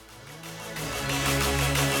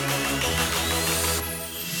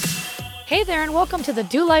Hey there, and welcome to the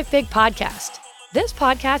Do Life Big podcast. This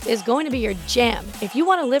podcast is going to be your jam if you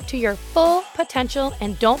want to live to your full potential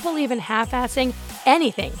and don't believe in half-assing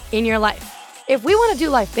anything in your life. If we want to do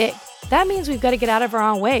life big, that means we've got to get out of our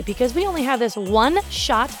own way because we only have this one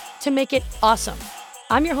shot to make it awesome.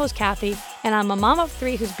 I'm your host, Kathy, and I'm a mom of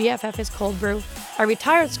three whose BFF is cold brew, a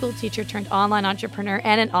retired school teacher turned online entrepreneur,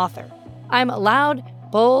 and an author. I'm loud,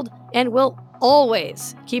 bold, and will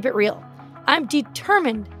always keep it real. I'm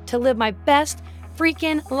determined to live my best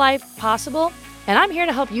freaking life possible, and I'm here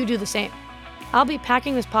to help you do the same. I'll be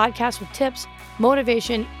packing this podcast with tips,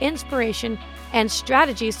 motivation, inspiration, and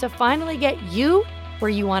strategies to finally get you where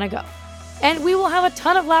you want to go. And we will have a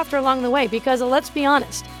ton of laughter along the way because, let's be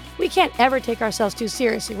honest, we can't ever take ourselves too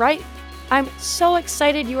seriously, right? I'm so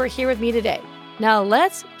excited you are here with me today. Now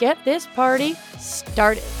let's get this party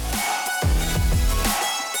started.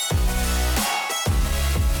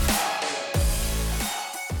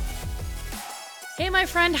 Hey, my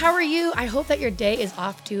friend, how are you? I hope that your day is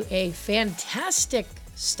off to a fantastic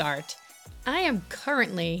start. I am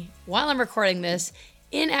currently, while I'm recording this,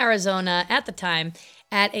 in Arizona at the time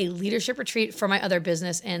at a leadership retreat for my other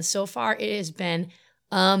business. And so far it has been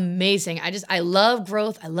amazing. I love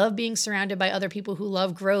growth. I love being surrounded by other people who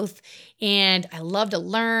love growth, and I love to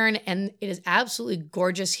learn, and it is absolutely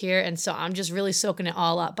gorgeous here. And so I'm just really soaking it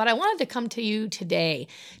all up. But I wanted to come to you today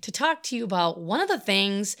to talk to you about one of the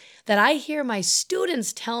things that I hear my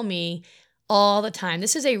students tell me all the time.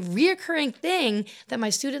 This is a reoccurring thing that my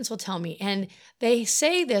students will tell me, and they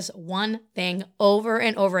say this one thing over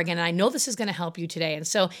and over again. And I know this is going to help you today. And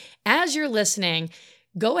so as you're listening,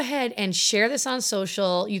 go ahead and share this on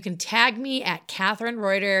social. You can tag me at Katherine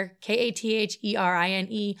Reuter,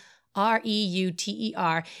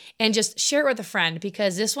 KatherineReuter, and just share it with a friend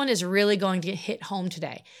because this one is really going to hit home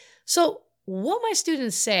today. So what my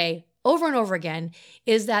students say over and over again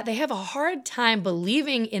is that they have a hard time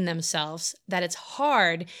believing in themselves, that it's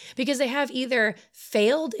hard because they have either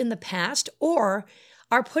failed in the past or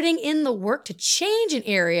are putting in the work to change an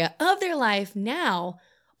area of their life now,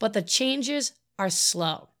 but the changes are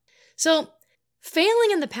slow. So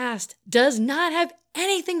failing in the past does not have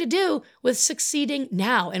anything to do with succeeding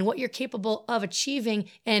now and what you're capable of achieving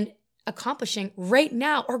and accomplishing right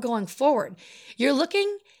now or going forward. You're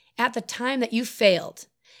looking at the time that you failed,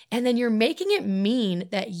 and then you're making it mean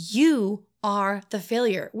that you are the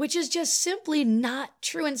failure, which is just simply not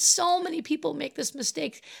true. And so many people make this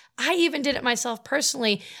mistake. I even did it myself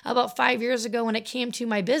personally about 5 years ago when it came to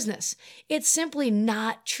my business. It's simply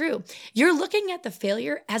not true. You're looking at the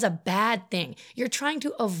failure as a bad thing. You're trying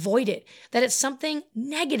to avoid it, that it's something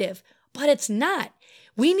negative, but it's not.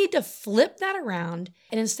 We need to flip that around,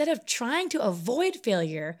 and instead of trying to avoid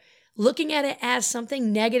failure, looking at it as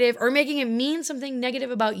something negative or making it mean something negative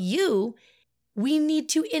about you, we need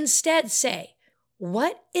to instead say,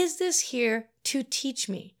 what is this here to teach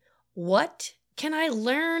me? What can I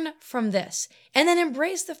learn from this? And then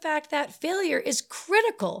embrace the fact that failure is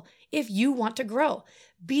critical if you want to grow.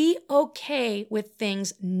 Be okay with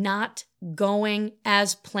things not going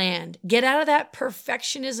as planned. Get out of that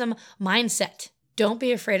perfectionism mindset. Don't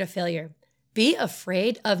be afraid of failure. Be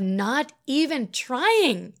afraid of not even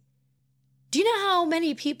trying. Do you know how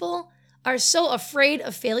many people are so afraid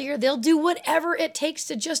of failure, they'll do whatever it takes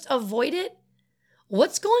to just avoid it?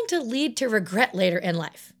 What's going to lead to regret later in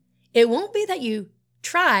life? It won't be that you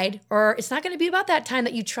tried, or it's not going to be about that time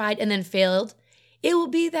that you tried and then failed. It will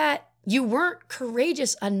be that you weren't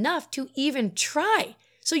courageous enough to even try,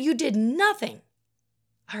 so you did nothing.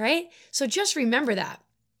 All right? So just remember that.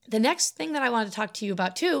 The next thing that I wanted to talk to you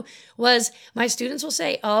about too was my students will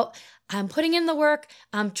say, oh, I'm putting in the work.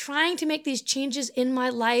 I'm trying to make these changes in my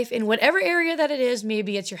life in whatever area that it is.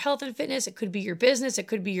 Maybe it's your health and fitness. It could be your business. It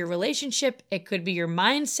could be your relationship. It could be your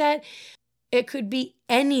mindset. It could be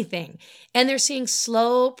anything. And they're seeing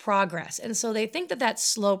slow progress. And so they think that that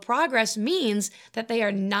slow progress means that they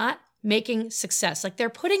are not making success. Like they're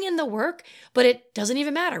putting in the work, but it doesn't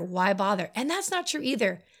even matter. Why bother? And that's not true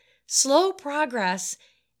either. Slow progress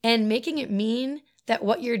and making it mean that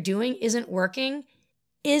what you're doing isn't working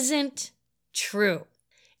isn't true.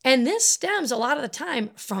 And this stems a lot of the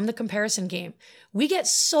time from the comparison game. We get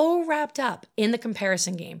so wrapped up in the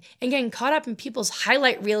comparison game and getting caught up in people's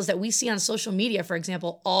highlight reels that we see on social media, for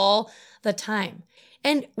example, all the time.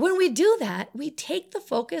 And when we do that, we take the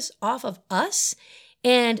focus off of us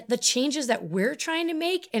and the changes that we're trying to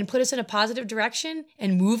make and put us in a positive direction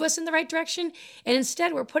and move us in the right direction. And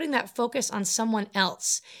instead, we're putting that focus on someone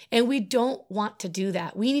else. And we don't want to do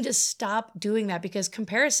that. We need to stop doing that because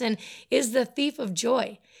comparison is the thief of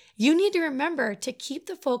joy. You need to remember to keep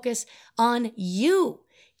the focus on you.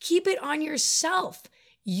 Keep it on yourself.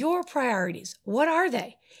 your priorities. What are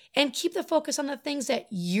they? And keep the focus on the things that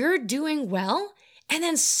you're doing well, and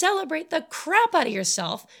then celebrate the crap out of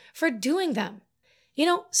yourself for doing them.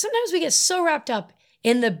 Sometimes we get so wrapped up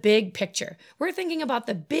in the big picture. We're thinking about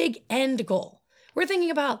the big end goal. We're thinking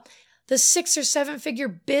about the 6 or 7 figure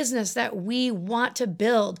business that we want to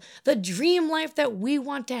build, the dream life that we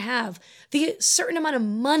want to have, the certain amount of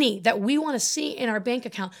money that we want to see in our bank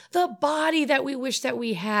account, the body that we wish that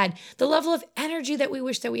we had, the level of energy that we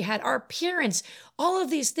wish that we had, our appearance, all of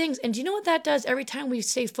these things. And do you know what that does every time we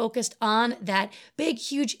stay focused on that big,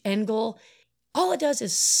 huge end goal? All it does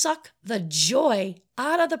is suck the joy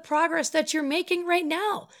out of the progress that you're making right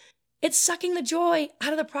now. It's sucking the joy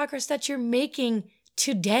out of the progress that you're making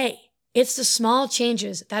today. It's the small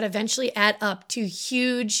changes that eventually add up to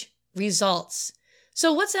huge results.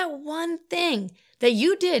 So what's that one thing that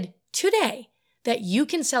you did today that you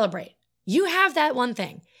can celebrate? You have that one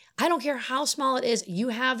thing. I don't care how small it is, you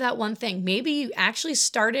have that one thing. Maybe you actually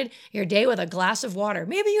started your day with a glass of water.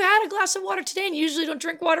 Maybe you had a glass of water today and you usually don't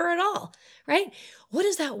drink water at all, right? What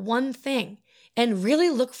is that one thing? And really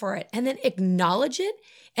look for it and then acknowledge it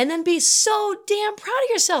and then be so damn proud of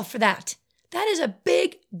yourself for that. That is a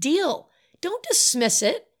big deal. Don't dismiss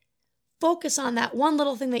it. Focus on that one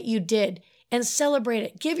little thing that you did and celebrate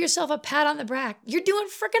it. Give yourself a pat on the back. You're doing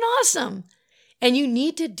freaking awesome. And you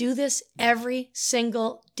need to do this every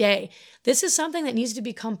single day. This is something that needs to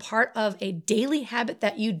become part of a daily habit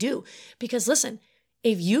that you do. Because listen,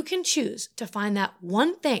 if you can choose to find that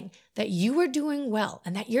one thing that you are doing well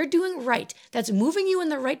and that you're doing right, that's moving you in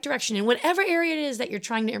the right direction in whatever area it is that you're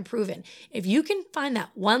trying to improve in, if you can find that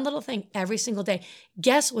one little thing every single day,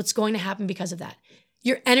 guess what's going to happen because of that?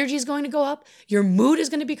 Your energy is going to go up. Your mood is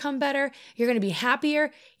going to become better. You're going to be happier.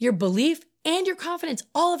 Your belief and your confidence,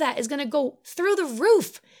 all of that is going to go through the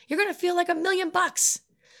roof. You're going to feel like $1,000,000.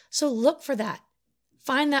 So look for that.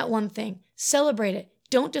 Find that one thing. Celebrate it.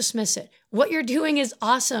 Don't dismiss it. What you're doing is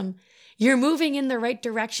awesome. You're moving in the right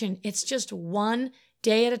direction. It's just one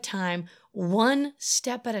day at a time, one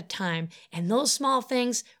step at a time. And those small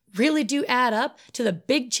things really do add up to the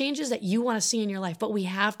big changes that you want to see in your life. But we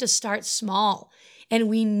have to start small, and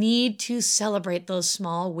we need to celebrate those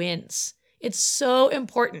small wins. It's so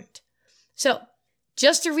important. So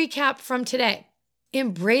just to recap from today,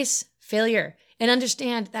 embrace failure and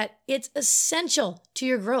understand that it's essential to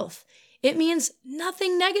your growth. It means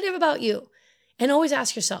nothing negative about you. And always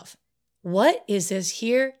ask yourself, what is this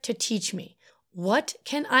here to teach me? What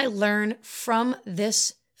can I learn from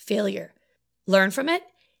this failure? Learn from it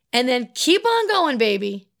and then keep on going,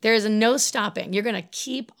 baby. There is no stopping. You're going to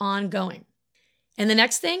keep on going. And the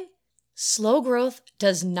next thing, slow growth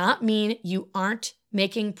does not mean you aren't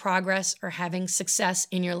making progress or having success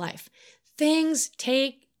in your life. Things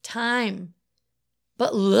take time.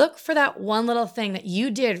 But look for that one little thing that you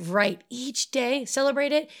did right each day,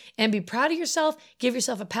 celebrate it, and be proud of yourself. Give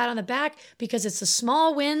yourself a pat on the back because it's the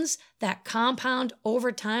small wins that compound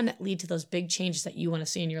over time that lead to those big changes that you want to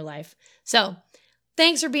see in your life. So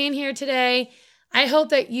thanks for being here today. I hope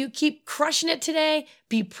that you keep crushing it today.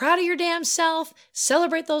 Be proud of your damn self.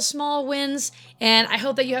 Celebrate those small wins. And I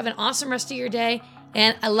hope that you have an awesome rest of your day.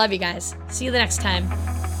 And I love you guys. See you the next time.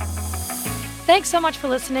 Thanks so much for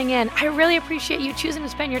listening in. I really appreciate you choosing to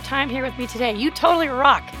spend your time here with me today. You totally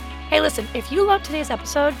rock. Hey, listen, if you loved today's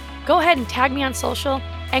episode, go ahead and tag me on social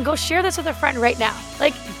and go share this with a friend right now.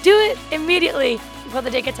 Do it immediately before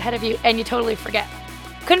the day gets ahead of you and you totally forget.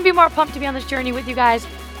 Couldn't be more pumped to be on this journey with you guys.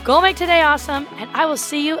 Go make today awesome, and I will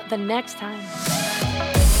see you the next time.